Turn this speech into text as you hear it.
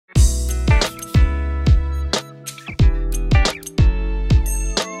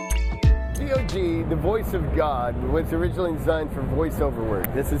the voice of God was originally designed for voiceover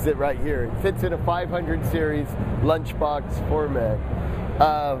work. This is it right here. It fits in a 500 series lunchbox format.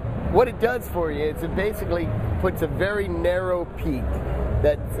 What it does for you is it basically puts a very narrow peak,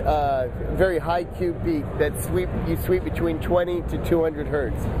 that's very high Q peak that you sweep between 20 to 200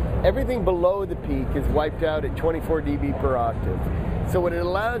 hertz. Everything below the peak is wiped out at 24 dB per octave. So what it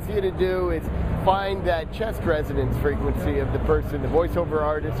allows you to do is find that chest resonance frequency of the person, the voiceover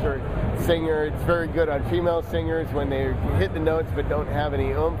artist or singer. It's very good on female singers when they hit the notes but don't have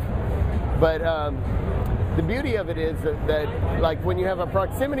any oomph. But the beauty of it is that like when you have a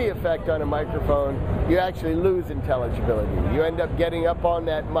proximity effect on a microphone, you actually lose intelligibility. You end up getting up on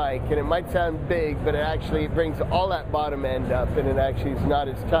that mic, and it might sound big, but it brings all that bottom end up, and it actually is not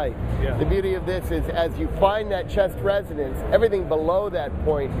as tight. Yeah. The beauty of this is as you find that chest resonance, everything below that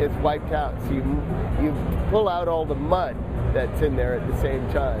point is wiped out. So you pull out all the mud that's in there at the same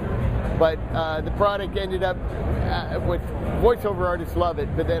time. But the product ended up with voiceover artists love it,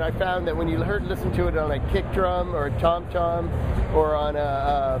 but then I found that when you listen to it on a kick drum or a tom-tom or on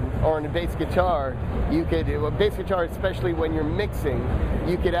a bass guitar, you could, bass guitar especially when you're mixing,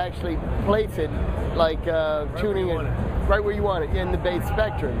 you could actually place it like tuning it right where you want it in the bass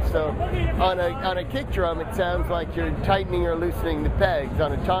spectrum. So on a kick drum, it sounds like you're tightening or loosening the pegs.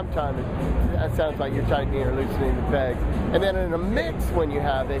 On a tom-tom, it sounds like you're tightening or loosening the pegs. And then in a mix, when you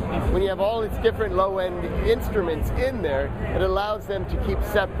have it, when you have all these different low-end instruments in there, it allows them to keep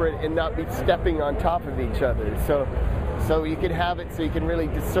separate and not be stepping on top of each other. So you can have it so you can really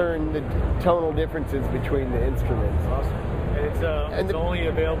discern the tonal differences between the instruments. Awesome. And it's only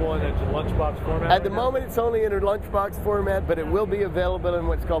available in a lunchbox format? At the moment, it's only in a lunchbox format, but it will be available in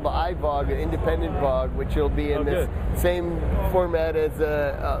what's called the iVOG, an independent VOG, which will be in this same format as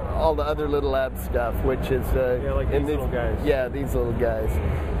all the other Little Labs stuff, which is like these little guys. Yeah, these little guys.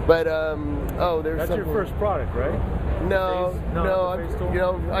 But there's that's your first product, right? No,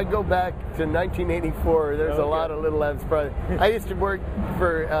 I go back to 1984. There's a lot of Little Labs products. I used to work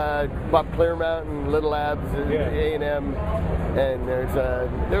for Bob Clearmountain and Little Labs and A&M, and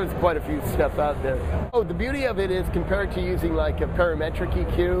there was quite a few stuff out there. Oh, the beauty of it is compared to using like a parametric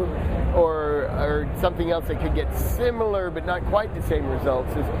EQ or something else that could get similar but not quite the same results,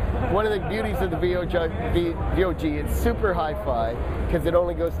 is one of the beauties of the VOG. It's super hi-fi because it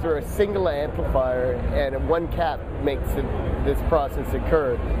only goes through a single amplifier and one cap makes this process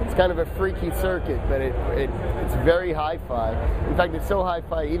occur. It's kind of a freaky circuit, but it's very hi-fi. In fact, it's so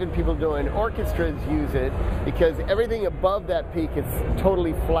hi-fi, even people doing orchestras use it because everything above that peak is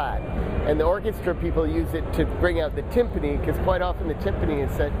totally flat. And the orchestra people use it to bring out the timpani, because quite often the timpani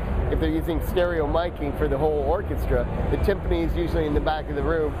is set, if they're using stereo miking for the whole orchestra, the timpani is usually in the back of the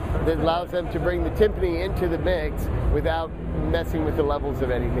room. That allows them to bring the timpani into the mix without messing with the levels of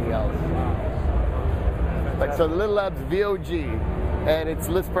anything else. So the Little Labs VOG, and its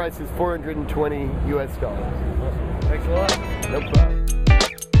list price is $420 US. Awesome. Thanks a lot. No problem.